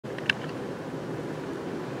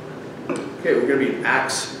Okay, we're going to be in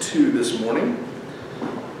Acts 2 this morning.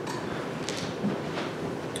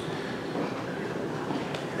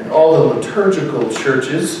 And all the liturgical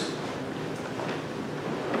churches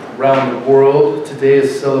around the world, today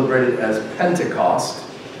is celebrated as Pentecost.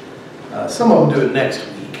 Some of them do it next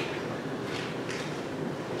week.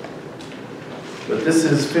 But this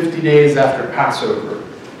is 50 days after Passover.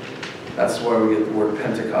 That's where we get the word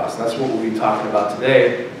Pentecost. That's what we'll be talking about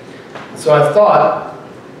today. And so I thought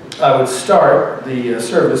I would start the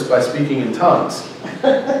service by speaking in tongues.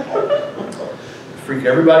 Freak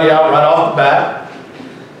everybody out right off the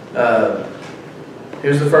bat.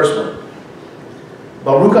 Here's the first one.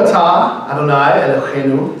 Baruch atah Adonai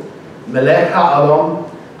Eloheinu melech ha'olam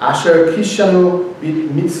asher kishanu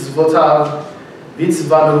mitzvotav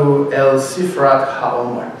vitzvanu el sifrat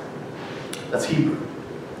ha'omer. That's Hebrew.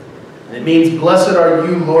 And it means, blessed are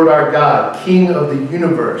you, Lord our God, King of the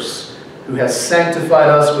universe, who has sanctified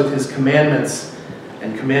us with his commandments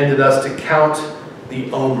and commanded us to count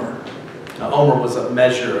the omer. Now, omer was a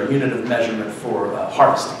measure, a unit of measurement for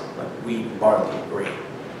harvesting, like wheat, barley, and grain.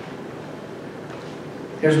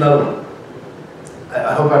 Here's another one.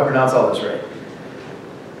 I hope I pronounce all this right.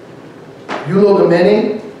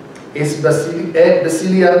 Eulogamene es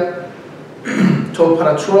basilia to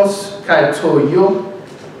paratros kai to yo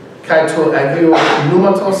kai to agio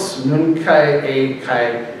numatos nun kai e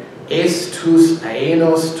kai estus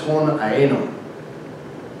aenos ton aenon.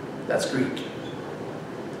 That's Greek.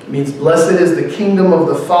 It means, blessed is the kingdom of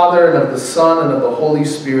the Father and of the Son and of the Holy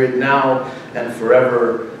Spirit, now and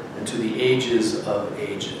forever and to the ages of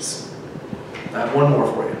ages. I have one more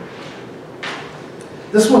for you.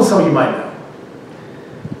 This one some of you might know.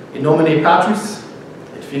 In nomine Patris,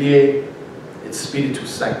 et Filii, et Spiritus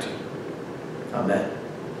Sancti. Amen.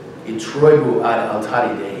 Et troibu ad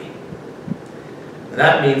altari Dei. And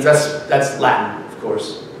that means, that's Latin, of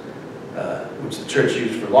course, which the church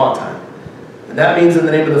used for a long time. And that means, in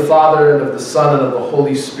the name of the Father and of the Son and of the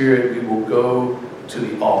Holy Spirit, we will go to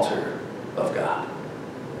the altar of God.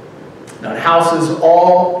 Now, in houses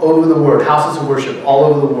all over the world, houses of worship all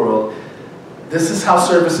over the world, this is how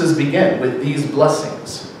services begin, with these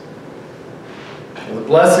blessings. And the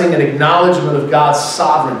blessing and acknowledgement of God's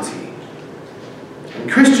sovereignty. In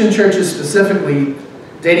Christian churches specifically,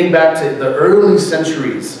 dating back to the early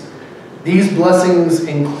centuries, these blessings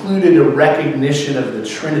included a recognition of the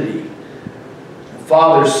Trinity,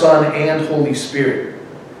 Father, Son, and Holy Spirit.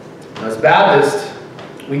 Now, as Baptists,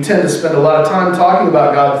 we tend to spend a lot of time talking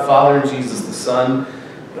about God the Father and Jesus the Son,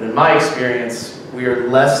 but in my experience, we are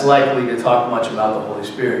less likely to talk much about the Holy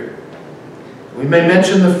Spirit. We may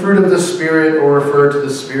mention the fruit of the Spirit or refer to the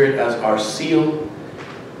Spirit as our seal,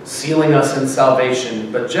 sealing us in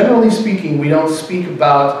salvation, but generally speaking, we don't speak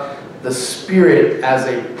about the Spirit as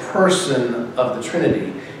a person of the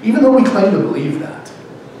Trinity, even though we claim to believe that.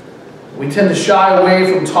 We tend to shy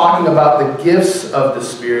away from talking about the gifts of the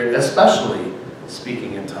Spirit, especially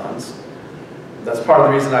speaking in tongues. That's part of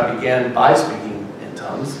the reason I began by speaking in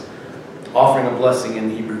tongues, offering a blessing in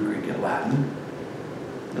Hebrew, Greek, and Latin.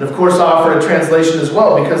 And of course, I offered a translation as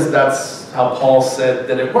well, because that's how Paul said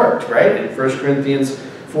that it worked, right? In 1 Corinthians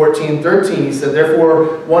 14:13, he said,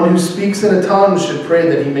 therefore, one who speaks in a tongue should pray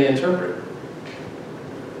that he may interpret.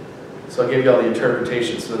 So I gave you all the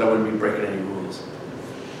interpretations so that I wouldn't be breaking any rules.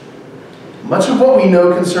 Much of what we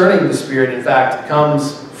know concerning the Spirit, in fact,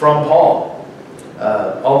 comes from Paul.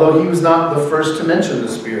 Although he was not the first to mention the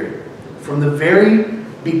Spirit. From the very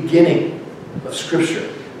beginning of Scripture,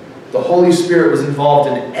 the Holy Spirit was involved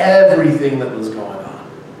in everything that was going on.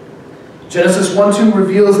 Genesis 1:2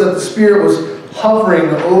 reveals that the Spirit was hovering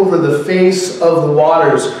over the face of the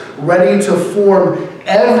waters, ready to form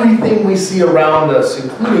everything we see around us,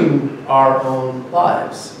 including our own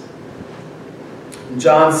lives. In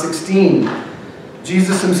John 16,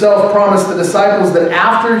 Jesus himself promised the disciples that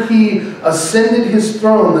after he ascended his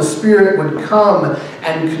throne, the Spirit would come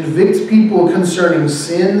and convict people concerning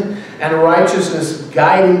sin and righteousness,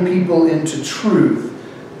 guiding people into truth,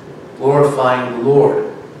 glorifying the Lord.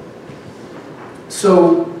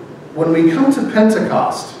 So, when we come to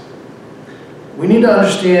Pentecost, we need to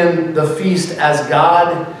understand the feast as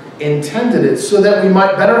God intended it, so that we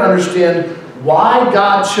might better understand why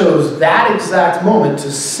God chose that exact moment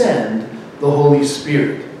to send the Holy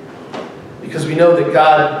Spirit. Because we know that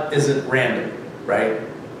God isn't random, right?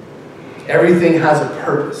 Everything has a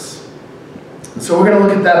purpose. And so we're going to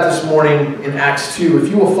look at that this morning in Acts 2. If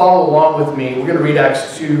you will follow along with me, we're going to read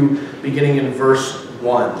Acts 2 beginning in verse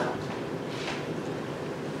 1.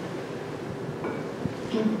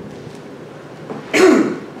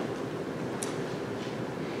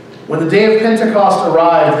 When the day of Pentecost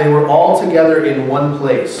arrived, they were all together in one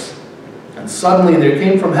place. And suddenly there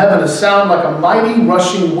came from heaven a sound like a mighty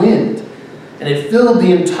rushing wind, and it filled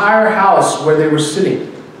the entire house where they were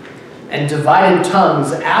sitting. And divided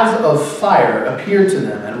tongues as of fire appeared to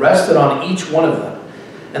them and rested on each one of them.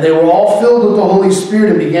 And they were all filled with the Holy Spirit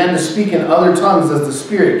and began to speak in other tongues as the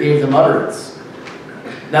Spirit gave them utterance.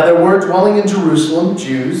 Now there were dwelling in Jerusalem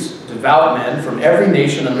Jews, devout men from every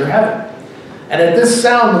nation under heaven. And at this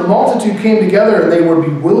sound the multitude came together, and they were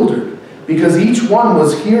bewildered, because each one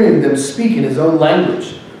was hearing them speak in his own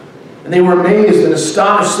language. And they were amazed and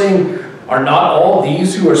astonished, saying, "Are not all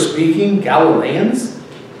these who are speaking Galileans?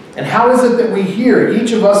 And how is it that we hear,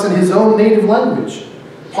 each of us in his own native language?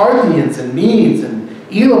 Parthians and Medes and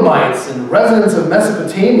Elamites and residents of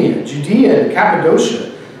Mesopotamia, Judea and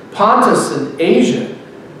Cappadocia, Pontus and Asia,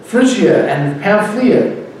 Phrygia and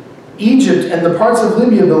Pamphylia, Egypt and the parts of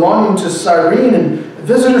Libya belonging to Cyrene, and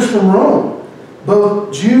visitors from Rome,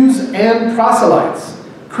 both Jews and proselytes,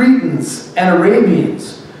 Cretans and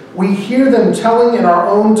Arabians. We hear them telling in our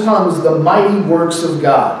own tongues the mighty works of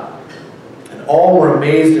God." And all were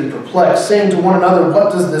amazed and perplexed, saying to one another,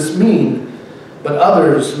 "What does this mean?" But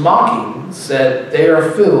others, mocking, said, "They are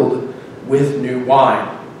filled with new wine."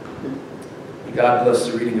 May God bless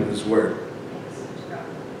the reading of his word.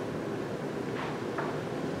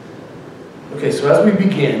 Okay, so as we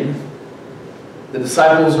begin, the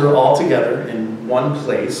disciples are all together in one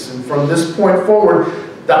place, and from this point forward,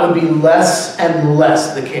 that would be less and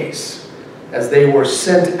less the case, as they were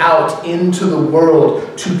sent out into the world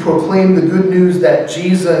to proclaim the good news that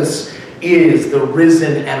Jesus is the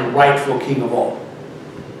risen and rightful King of all.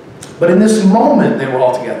 But in this moment, they were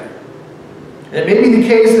all together. And it may be the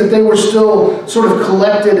case that they were still sort of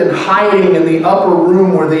collected and hiding in the upper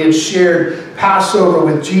room where they had shared Passover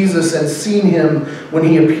with Jesus and seen him when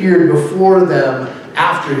he appeared before them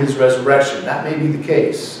after his resurrection. That may be the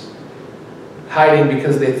case. Hiding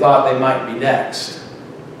because they thought they might be next.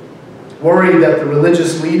 Worried that the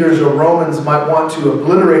religious leaders or Romans might want to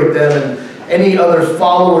obliterate them and any other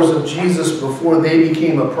followers of Jesus before they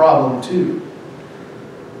became a problem too.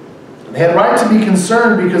 They had right to be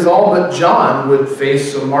concerned, because all but John would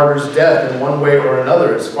face a martyr's death in one way or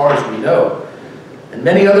another, as far as we know. And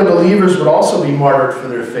many other believers would also be martyred for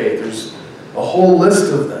their faith. There's a whole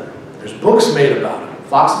list of them. There's books made about it.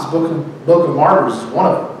 Fox's Book of Martyrs is one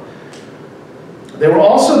of them. They were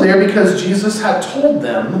also there because Jesus had told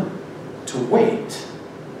them to wait.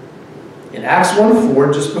 In Acts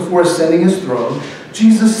 1:4, just before ascending his throne,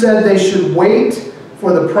 Jesus said they should wait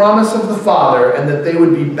for the promise of the Father, and that they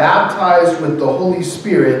would be baptized with the Holy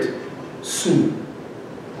Spirit soon.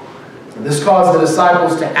 And this caused the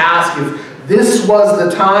disciples to ask if this was the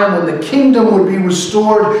time when the kingdom would be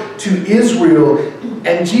restored to Israel.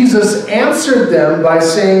 And Jesus answered them by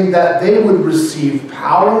saying that they would receive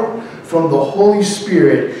power from the Holy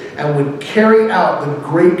Spirit and would carry out the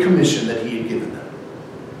great commission that he had given them,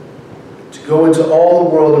 to go into all the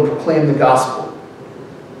world and proclaim the gospel.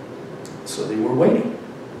 So they were waiting.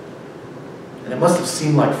 And it must have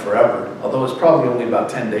seemed like forever, although it was probably only about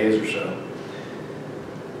 10 days or so.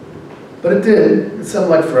 But it did. It seemed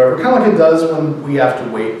like forever. Kind of like it does when we have to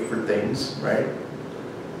wait for things, right?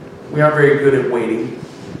 We aren't very good at waiting.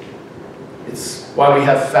 It's why we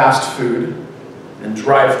have fast food and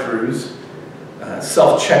drive-thrus,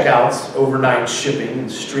 self-checkouts, overnight shipping, and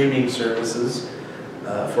streaming services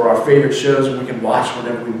for our favorite shows, and we can watch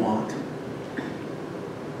whenever we want.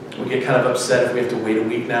 We get kind of upset if we have to wait a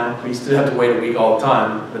week now. We used to have to wait a week all the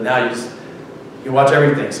time, but now you watch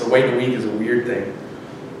everything, so waiting a week is a weird thing.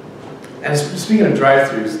 And speaking of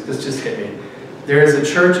drive-thrus, this just hit me. There is a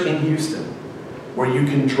church in Houston where you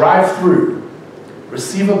can drive through,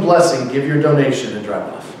 receive a blessing, give your donation, and drive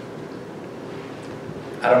off.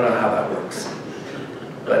 I don't know how that works.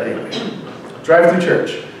 But anyway, drive-through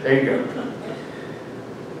church. There you go.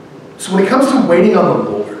 So when it comes to waiting on the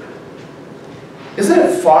Lord, isn't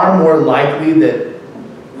it far more likely that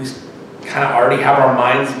we kind of already have our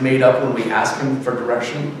minds made up when we ask him for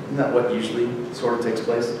direction? Isn't that what usually sort of takes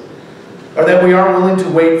place? Or that we aren't willing to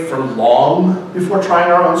wait for long before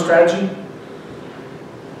trying our own strategy?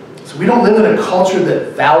 So we don't live in a culture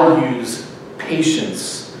that values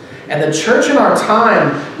patience. And the church in our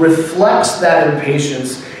time reflects that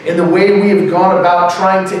impatience in the way we have gone about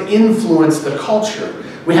trying to influence the culture.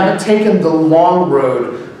 We haven't taken the long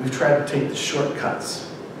road. We've tried to take the shortcuts.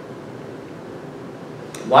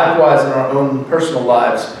 Likewise, in our own personal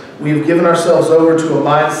lives, we have given ourselves over to a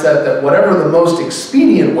mindset that whatever the most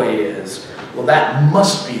expedient way is, well, that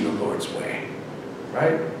must be the Lord's way,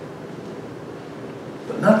 right?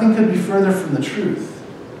 But nothing could be further from the truth.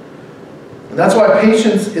 And that's why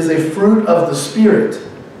patience is a fruit of the Spirit.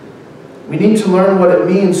 We need to learn what it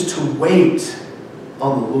means to wait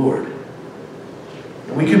on the Lord.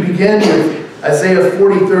 And we could begin with Isaiah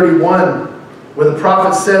 40:31, where the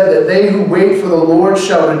prophet said that they who wait for the Lord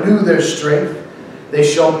shall renew their strength. They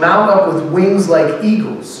shall mount up with wings like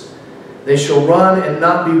eagles. They shall run and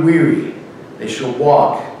not be weary. They shall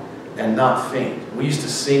walk and not faint. We used to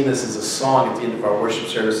sing this as a song at the end of our worship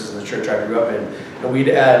services in the church I grew up in. And we'd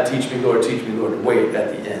add, teach me, Lord, wait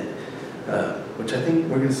at the end. Which I think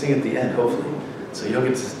we're going to sing at the end, hopefully. So you'll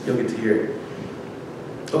get to hear it.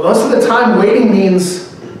 But most of the time, waiting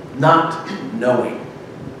means not knowing.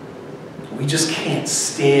 We just can't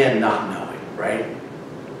stand not knowing, right?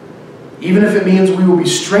 Even if it means we will be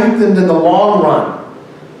strengthened in the long run.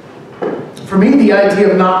 For me, the idea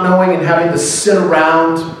of not knowing and having to sit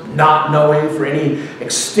around not knowing for any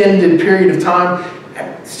extended period of time,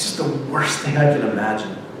 it's just the worst thing I can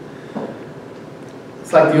imagine.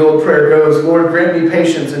 It's like the old prayer goes, Lord, grant me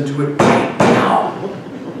patience and do it right now.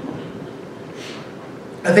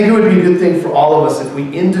 I think it would be a good thing for all of us if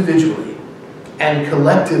we individually and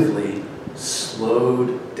collectively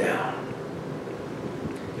slowed down.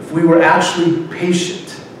 If we were actually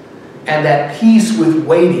patient and at peace with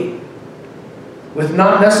waiting, with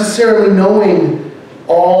not necessarily knowing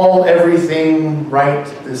everything right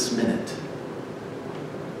this minute.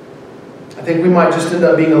 I think we might just end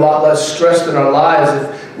up being a lot less stressed in our lives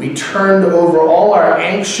if we turned over all our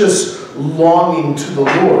anxious longing to the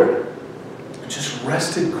Lord and just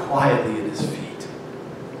rested quietly at His feet.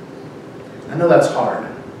 I know that's hard,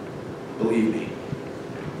 believe me.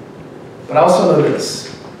 But I also know this.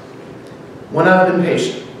 When I've been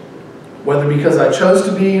patient, whether because I chose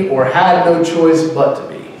to be or had no choice but to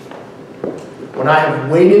be, when I have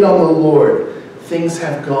waited on the Lord, things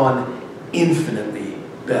have gone infinitely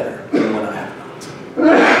better than when I have not.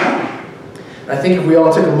 And I think if we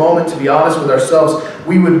all took a moment to be honest with ourselves,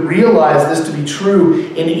 we would realize this to be true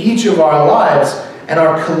in each of our lives and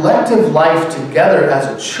our collective life together as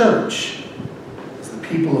a church, as the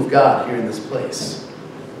people of God here in this place.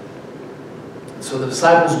 And so the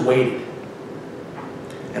disciples waited.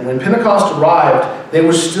 And when Pentecost arrived, they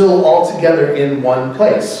were still all together in one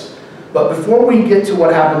place. But before we get to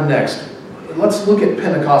what happened next, let's look at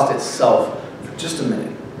Pentecost itself for just a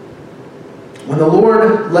minute. When the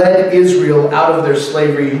Lord led Israel out of their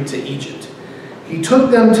slavery to Egypt, He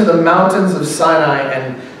took them to the mountains of Sinai,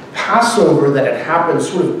 and Passover that had happened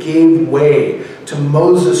sort of gave way to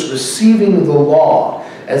Moses receiving the law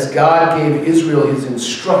as God gave Israel His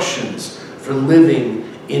instructions for living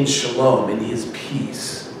in shalom, in His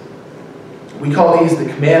peace. We call these the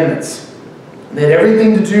commandments. They had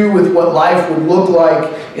everything to do with what life would look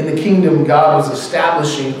like in the kingdom God was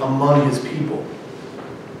establishing among His people.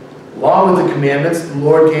 Along with the commandments, the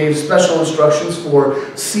Lord gave special instructions for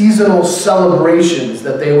seasonal celebrations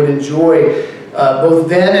that they would enjoy both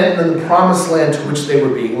then and in the promised land to which they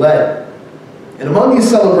were being led. And among these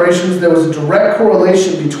celebrations, there was a direct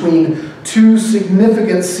correlation between two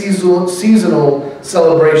significant seasonal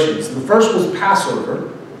celebrations. The first was Passover,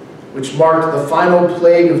 which marked the final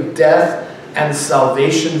plague of death and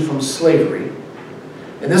salvation from slavery.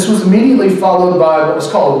 And this was immediately followed by what was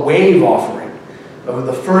called a wave offering of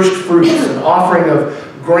the first fruits, an offering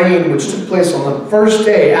of grain which took place on the first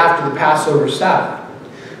day after the Passover Sabbath.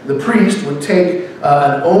 The priest would take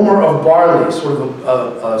an omer of barley, sort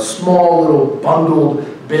of a small little bundled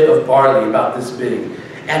bit of barley about this big,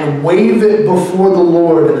 and wave it before the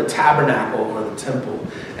Lord in the tabernacle or the temple,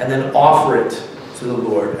 and then offer it to the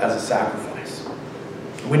Lord as a sacrifice.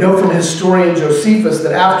 We know from historian Josephus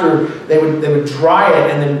that after they would dry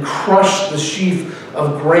it and then crush the sheaf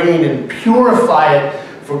of grain and purify it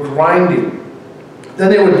for grinding. Then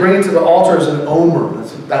they would bring it to the altar as an omer.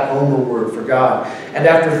 That's that omer word for God. And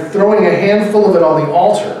after throwing a handful of it on the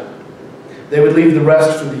altar, they would leave the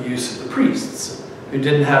rest for the use of the priests, who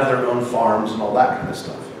didn't have their own farms and all that kind of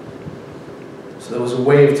stuff. So there was a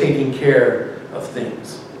way of taking care of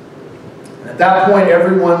things. And at that point,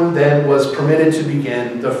 everyone then was permitted to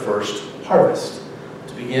begin the first harvest,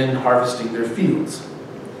 to begin harvesting their fields.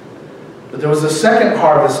 But there was a second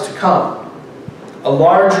harvest to come, a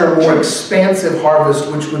larger, more expansive harvest,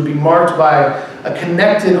 which would be marked by a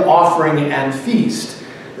connected offering and feast.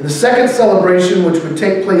 And the second celebration, which would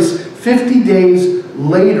take place 50 days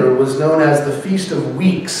later, was known as the Feast of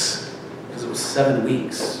Weeks, because it was 7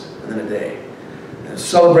 weeks and then a day. And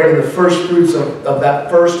celebrating the first fruits of that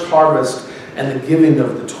first harvest and the giving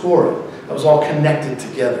of the Torah. That was all connected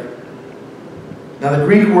together. Now the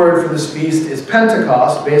Greek word for this feast is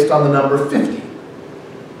Pentecost, based on the number 50.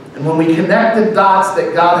 And when we connect the dots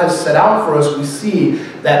that God has set out for us, we see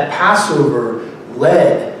that Passover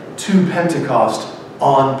led to Pentecost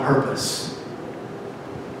on purpose,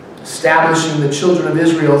 establishing the children of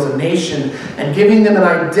Israel as a nation and giving them an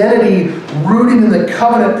identity rooted in the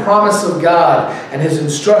covenant promise of God and his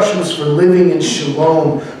instructions for living in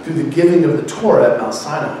shalom through the giving of the Torah at Mount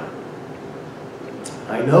Sinai.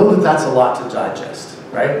 I know that that's a lot to digest,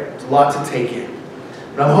 right? It's a lot to take in.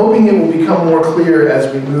 But I'm hoping it will become more clear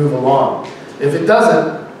as we move along. If it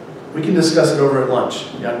doesn't, we can discuss it over at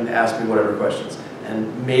lunch. You can ask me whatever questions.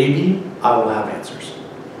 And maybe I will have answers.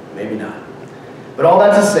 Maybe not. But all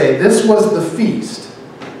that to say, this was the feast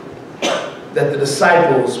that the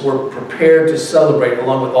disciples were prepared to celebrate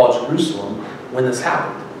along with all Jerusalem when this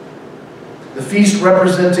happened. The feast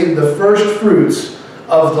representing the first fruits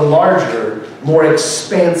of the larger, more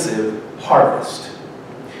expansive harvest.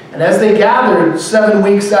 And as they gathered 7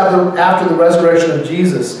 weeks after the resurrection of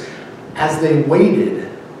Jesus, as they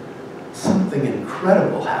waited, something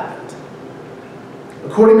incredible happened.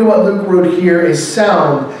 According to what Luke wrote here, a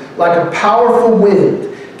sound like a powerful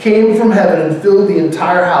wind came from heaven and filled the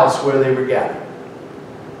entire house where they were gathered.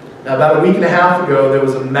 Now, about a week and a half ago, there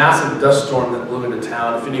was a massive dust storm that blew into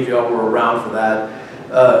town. If any of y'all were around for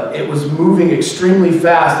that, it was moving extremely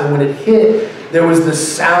fast, and when it hit, there was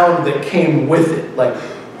this sound that came with it, like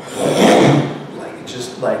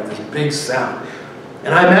just like this big sound.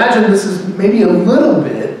 And I imagine this is maybe a little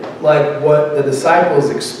bit like what the disciples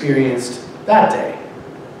experienced that day.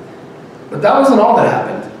 But that wasn't all that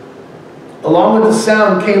happened. Along with the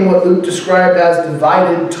sound came what Luke described as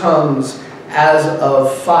divided tongues as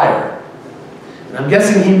of fire. And I'm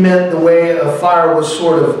guessing he meant the way a fire was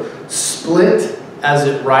sort of split as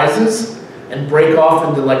it rises and break off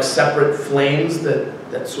into like separate flames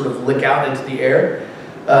that sort of lick out into the air.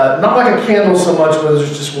 Not like a candle so much where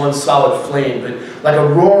there's just one solid flame, but like a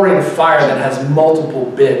roaring fire that has multiple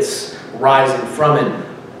bits rising from it.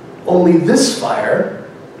 Only this fire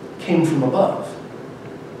came from above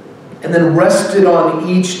and then rested on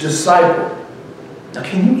each disciple. Now,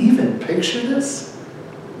 can you even picture this?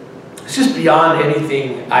 It's just beyond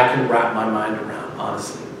anything I can wrap my mind around,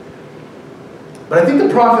 honestly. But I think the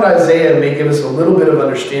prophet Isaiah may give us a little bit of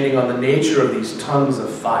understanding on the nature of these tongues of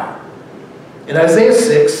fire. In Isaiah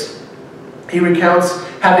 6, he recounts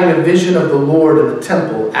having a vision of the Lord in the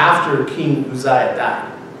temple after King Uzziah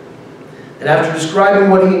died. And after describing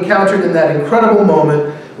what he encountered in that incredible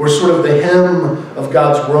moment where sort of the hem of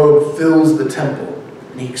God's robe fills the temple,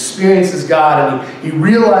 and he experiences God, and he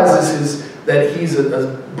realizes that he's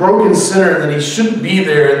a broken sinner and that he shouldn't be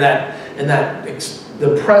there in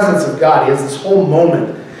the presence of God. He has this whole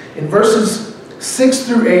moment. In verses 6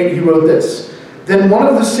 through 8, he wrote this: "Then one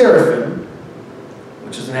of the seraphim,"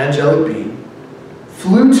 which is an angelic being,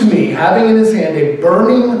 "flew to me, having in his hand a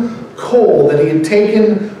burning coal that he had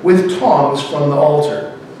taken with tongs from the altar.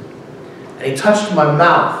 And he touched my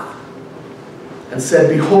mouth and said,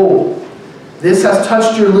 'Behold, this has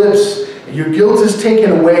touched your lips, and your guilt is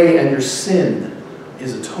taken away, and your sin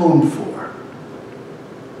is atoned for.'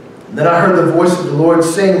 And then I heard the voice of the Lord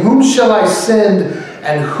saying, 'Whom shall I send,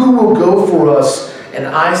 and who will go for us?' And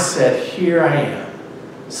I said, 'Here I am,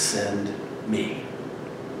 send me.'"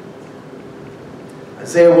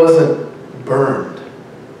 Isaiah wasn't burned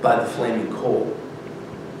by the flaming coal,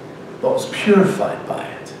 but was purified by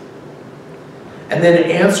it, and then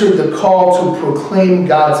answered the call to proclaim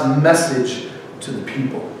God's message to the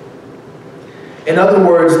people. In other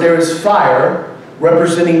words, there is fire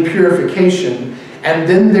representing purification, and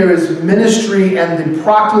then there is ministry and the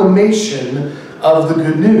proclamation of the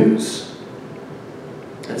good news.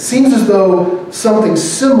 It seems as though something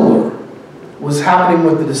similar was happening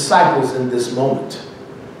with the disciples in this moment.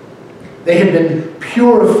 They had been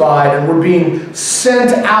purified and were being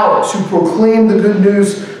sent out to proclaim the good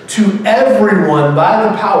news to everyone by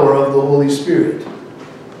the power of the Holy Spirit.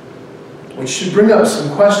 Which should bring up some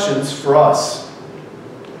questions for us.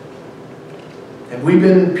 Have we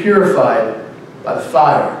been purified by the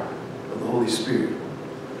fire of the Holy Spirit?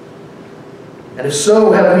 And if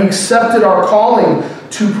so, have we accepted our calling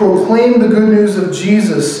to proclaim the good news of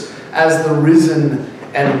Jesus as the risen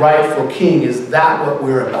and rightful King? Is that what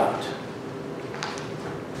we're about?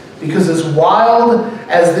 Because as wild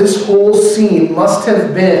as this whole scene must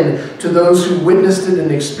have been to those who witnessed it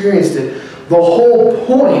and experienced it, the whole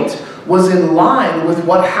point was in line with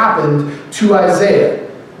what happened to Isaiah.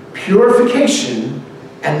 Purification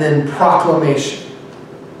and then proclamation.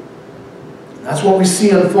 That's what we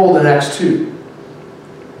see unfold in Acts 2.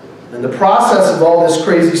 In the process of all this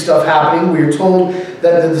crazy stuff happening, we are told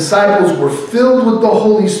that the disciples were filled with the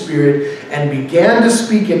Holy Spirit and began to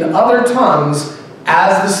speak in other tongues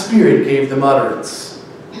as the Spirit gave them utterance.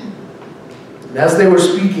 And as they were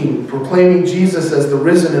speaking, proclaiming Jesus as the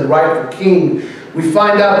risen and rightful King, we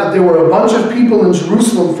find out that there were a bunch of people in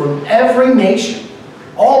Jerusalem from every nation,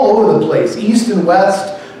 all over the place, east and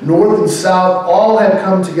west, north and south, all had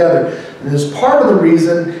come together. And this part of the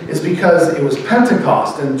reason is because it was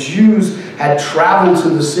Pentecost and Jews had traveled to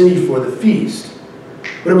the city for the feast.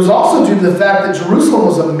 But it was also due to the fact that Jerusalem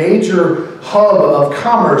was a major hub of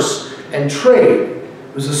commerce and trade.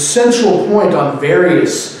 It was a central point on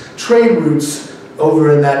various trade routes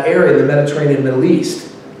over in that area, the Mediterranean Middle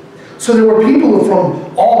East. So there were people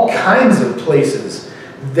from all kinds of places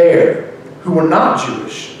there who were not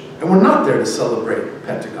Jewish and were not there to celebrate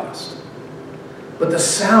Pentecost. But the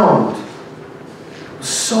sound was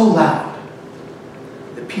so loud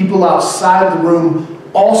that people outside the room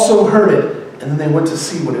also heard it, and then they went to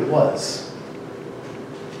see what it was.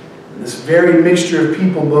 And this very mixture of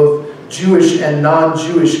people, both Jewish and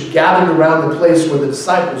non-Jewish, gathered around the place where the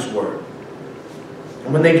disciples were.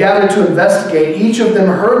 And when they gathered to investigate, each of them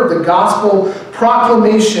heard the gospel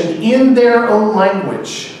proclamation in their own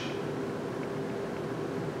language.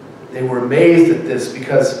 They were amazed at this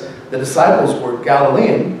because the disciples were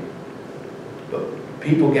Galilean, but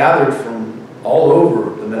people gathered from all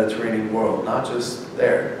over the Mediterranean world, not just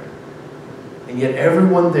there. And yet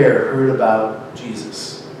everyone there heard about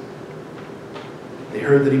Jesus. They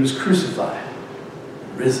heard that he was crucified,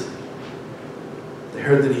 risen. They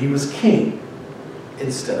heard that he was king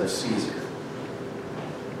instead of Caesar.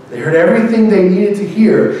 They heard everything they needed to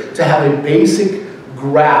hear to have a basic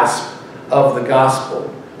grasp of the gospel.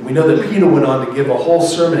 And we know that Peter went on to give a whole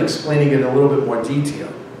sermon explaining it in a little bit more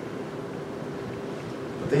detail.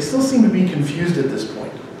 But they still seem to be confused at this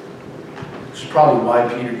point, which is probably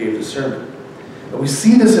why Peter gave the sermon. But we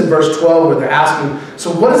see this in verse 12 where they're asking,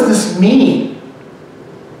 so what does this mean?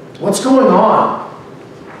 What's going on?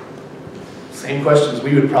 Same questions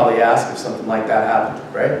we would probably ask if something like that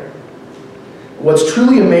happened, right? What's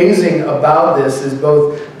truly amazing about this is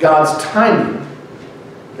both God's timing,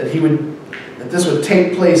 that this would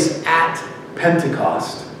take place at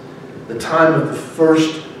Pentecost, the time of the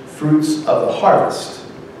first fruits of the harvest,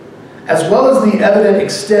 as well as the evident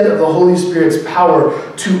extent of the Holy Spirit's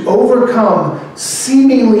power to overcome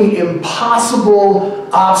seemingly impossible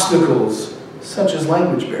obstacles, such as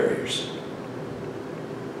language barriers.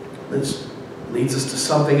 This leads us to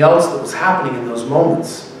something else that was happening in those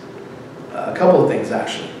moments. A couple of things,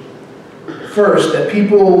 actually. First, that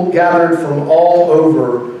people gathered from all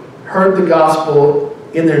over heard the gospel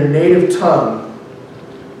in their native tongue.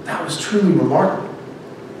 That was truly remarkable.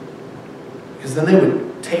 Because then they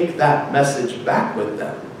would take that message back with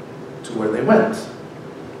them to where they went.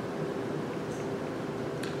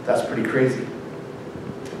 That's pretty crazy.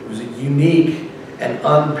 It was a unique and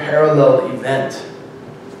unparalleled event.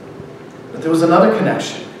 But there was another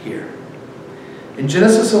connection here. In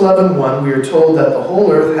Genesis 11:1, we are told that the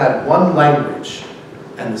whole earth had one language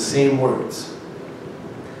and the same words.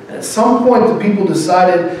 And at some point, the people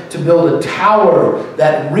decided to build a tower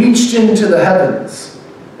that reached into the heavens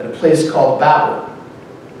at a place called Babel.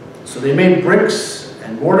 So they made bricks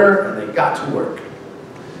and mortar, and they got to work.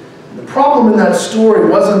 And the problem in that story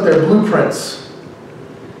wasn't their blueprints.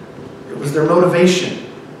 It was their motivation.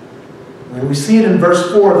 When we see it in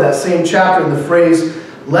verse 4 of that same chapter in the phrase,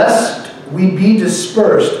 lest we be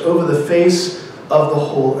dispersed over the face of the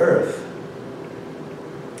whole earth.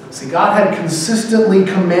 See, God had consistently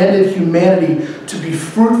commanded humanity to be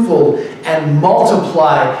fruitful and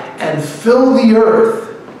multiply and fill the earth.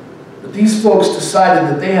 But these folks decided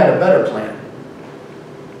that they had a better plan.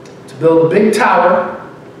 To build a big tower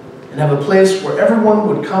and have a place where everyone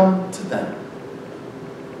would come to them.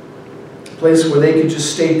 A place where they could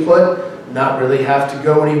just stay put, not really have to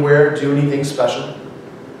go anywhere, do anything special.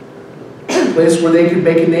 A place where they could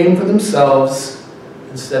make a name for themselves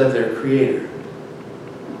instead of their Creator.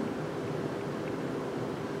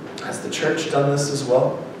 Has the church done this as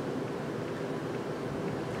well?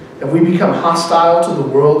 Have we become hostile to the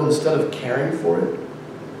world instead of caring for it?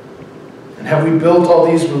 And have we built all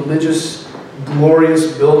these religious,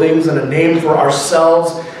 glorious buildings and a name for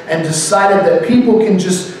ourselves and decided that people can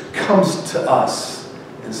just come to us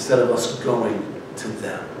instead of us going to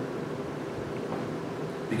them?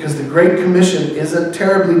 Because the Great Commission isn't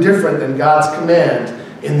terribly different than God's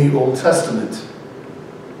command in the Old Testament.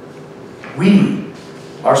 We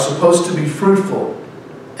are supposed to be fruitful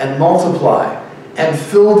and multiply and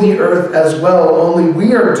fill the earth as well, only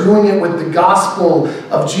we are doing it with the gospel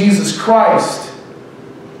of Jesus Christ.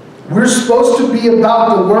 We're supposed to be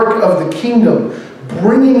about the work of the kingdom,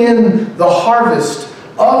 bringing in the harvest,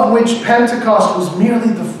 of which Pentecost was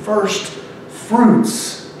merely the first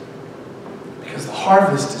fruits, because the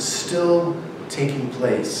harvest is still taking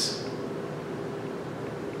place.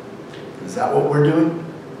 And Is that what we're doing?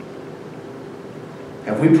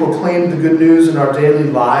 Have we proclaimed the good news in our daily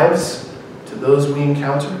lives to those we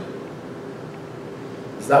encounter?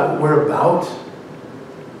 Is that what we're about?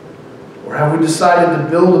 Or have we decided to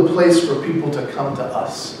build a place for people to come to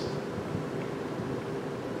us?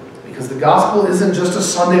 Because the gospel isn't just a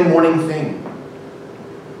Sunday morning thing.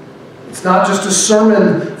 It's not just a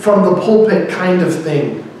sermon from the pulpit kind of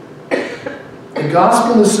thing. The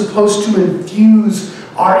gospel is supposed to infuse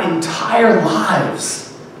our entire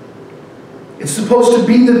lives. It's supposed to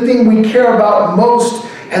be the thing we care about most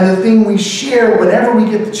and the thing we share whenever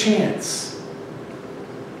we get the chance.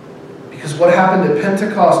 Because what happened at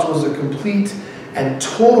Pentecost was a complete and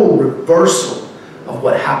total reversal of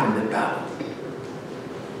what happened at Babel.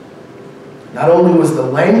 Not only was the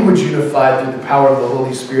language unified through the power of the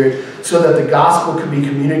Holy Spirit so that the gospel could be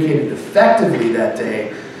communicated effectively that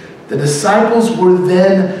day, the disciples were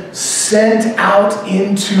then sent out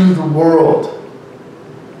into the world.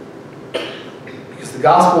 Because the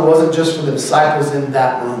gospel wasn't just for the disciples in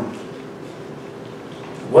that room.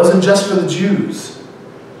 It wasn't just for the Jews,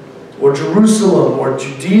 or Jerusalem, or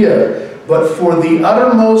Judea, but for the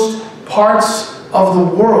uttermost parts of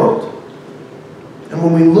the world. And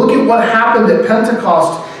when we look at what happened at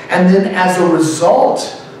Pentecost, and then as a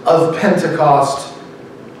result of Pentecost,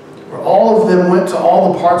 where all of them went to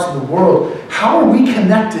all the parts of the world, how are we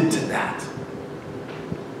connected to that?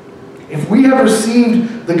 If we have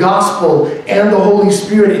received the gospel and the Holy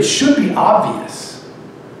Spirit, it should be obvious.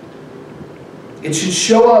 It should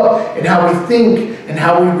show up in how we think and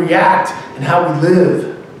how we react and how we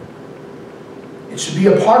live. It should be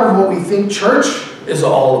a part of what we think church is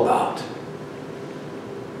all about.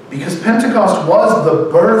 Because Pentecost was the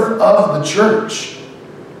birth of the church.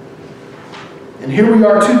 And here we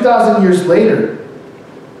are 2,000 years later.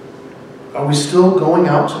 Are we still going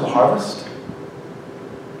out to the harvest?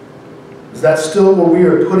 Is that still where we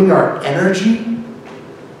are putting our energy?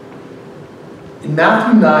 In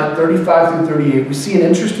Matthew 9, 35 through 38, we see an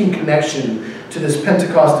interesting connection to this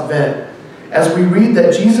Pentecost event as we read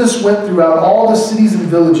that Jesus went throughout all the cities and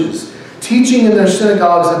villages, teaching in their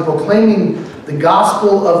synagogues and proclaiming the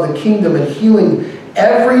gospel of the kingdom and healing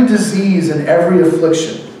every disease and every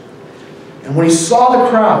affliction. And when he saw the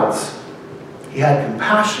crowds, he had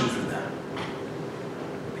compassion for them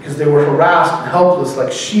because they were harassed and helpless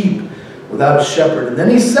like sheep without a shepherd. And then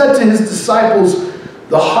he said to his disciples,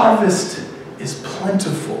 "The harvest is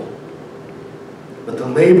plentiful, but the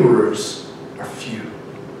laborers are few.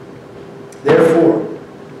 Therefore,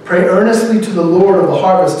 pray earnestly to the Lord of the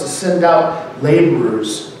harvest to send out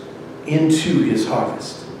laborers into his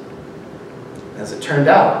harvest." As it turned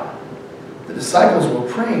out, the disciples were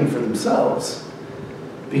praying for themselves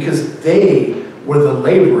because they were the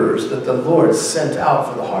laborers that the Lord sent out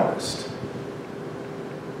for the harvest.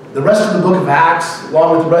 The rest of the book of Acts,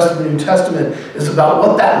 along with the rest of the New Testament, is about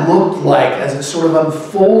what that looked like as it sort of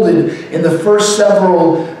unfolded in the first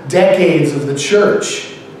several decades of the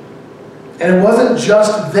church. And it wasn't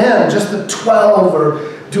just them, just the 12 or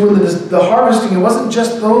doing the harvesting. It wasn't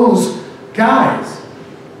just those guys.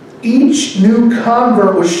 Each new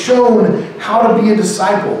convert was shown how to be a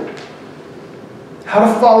disciple, how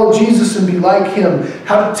to follow Jesus and be like him,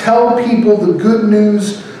 how to tell people the good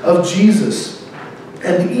news of Jesus.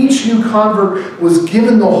 And each new convert was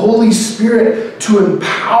given the Holy Spirit to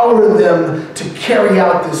empower them to carry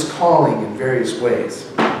out this calling in various ways.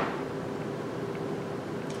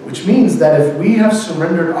 Which means that if we have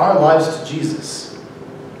surrendered our lives to Jesus,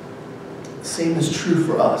 the same is true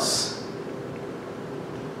for us.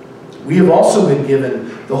 We have also been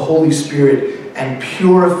given the Holy Spirit and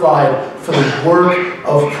purified for the work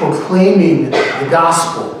of proclaiming the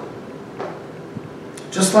gospel.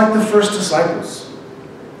 Just like the first disciples.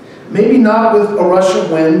 Maybe not with a rush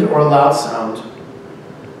of wind or a loud sound,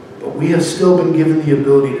 but we have still been given the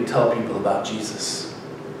ability to tell people about Jesus.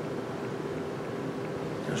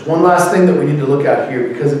 There's one last thing that we need to look at here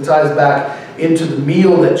because it ties back into the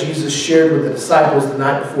meal that Jesus shared with the disciples the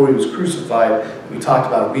night before he was crucified, we talked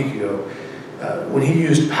about a week ago, when he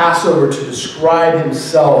used Passover to describe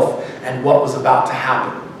himself and what was about to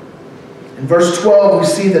happen. In verse 12, we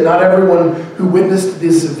see that not everyone who witnessed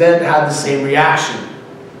this event had the same reaction.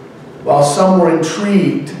 While some were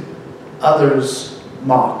intrigued, others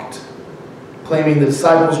mocked, claiming the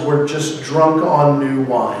disciples were just drunk on new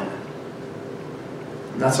wine.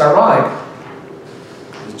 And that's ironic.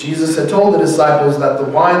 Jesus had told the disciples that the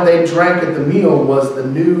wine they drank at the meal was the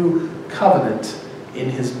new covenant in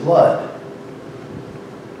his blood.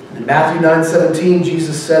 In Matthew 9:17,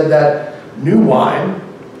 Jesus said that new wine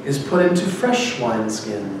is put into fresh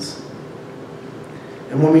wineskins.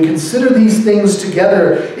 And when we consider these things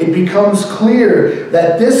together, it becomes clear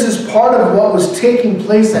that this is part of what was taking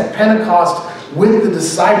place at Pentecost with the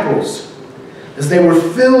disciples. As they were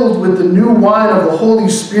filled with the new wine of the Holy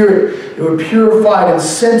Spirit, they were purified and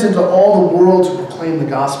sent into all the world to proclaim the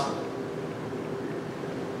gospel.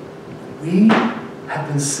 We have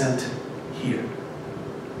been sent here.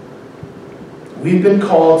 We've been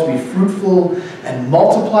called to be fruitful and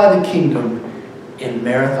multiply the kingdom in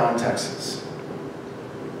Marathon, Texas.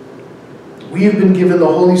 We have been given the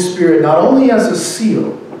Holy Spirit not only as a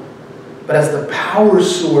seal, but as the power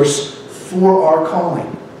source for our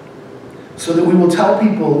calling, so that we will tell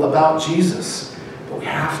people about Jesus, but we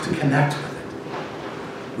have to connect with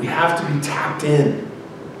it. We have to be tapped in,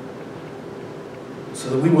 so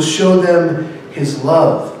that we will show them His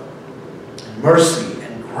love, and mercy,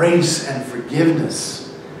 and grace, and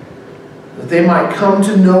forgiveness, that they might come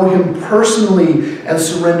to know Him personally and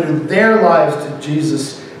surrender their lives to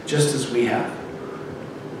Jesus just as we have,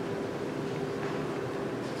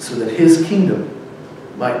 so that His kingdom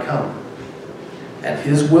might come and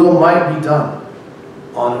His will might be done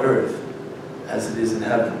on earth as it is in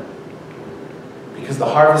heaven. Because the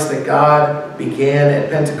harvest that God began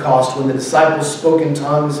at Pentecost, when the disciples spoke in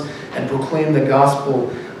tongues and proclaimed the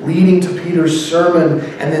gospel, leading to Peter's sermon,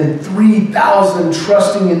 and then 3,000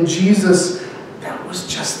 trusting in Jesus, that was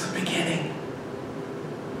just the beginning.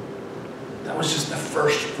 That was just the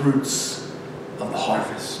first fruits of the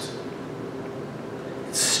harvest.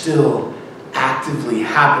 It's still actively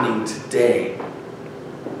happening today.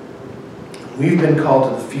 We've been called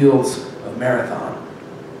to the fields of Marathon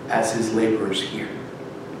as His laborers here.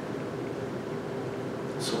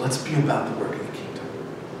 So let's be about the work of the kingdom.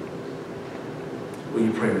 Will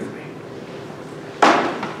you pray with me?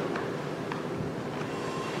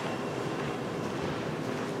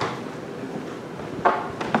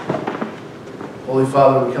 Holy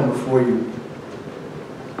Father, we come before you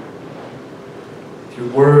with your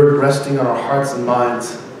word resting on our hearts and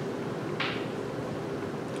minds.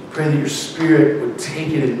 Pray that your Spirit would take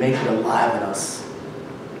it and make it alive in us.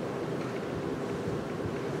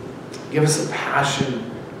 Give us a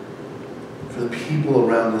passion for the people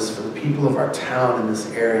around us, for the people of our town in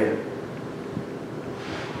this area.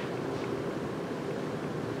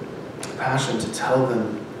 A passion to tell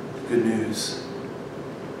them the good news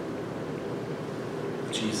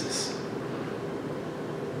of Jesus.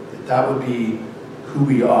 That would be who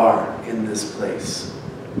we are in this place.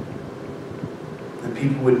 That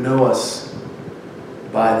people would know us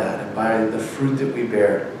by that and by the fruit that we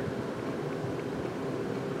bear.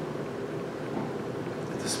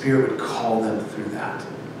 That the Spirit would call them through that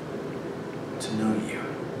to know you.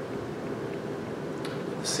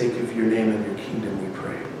 For the sake of your name and your kingdom, we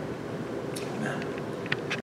pray.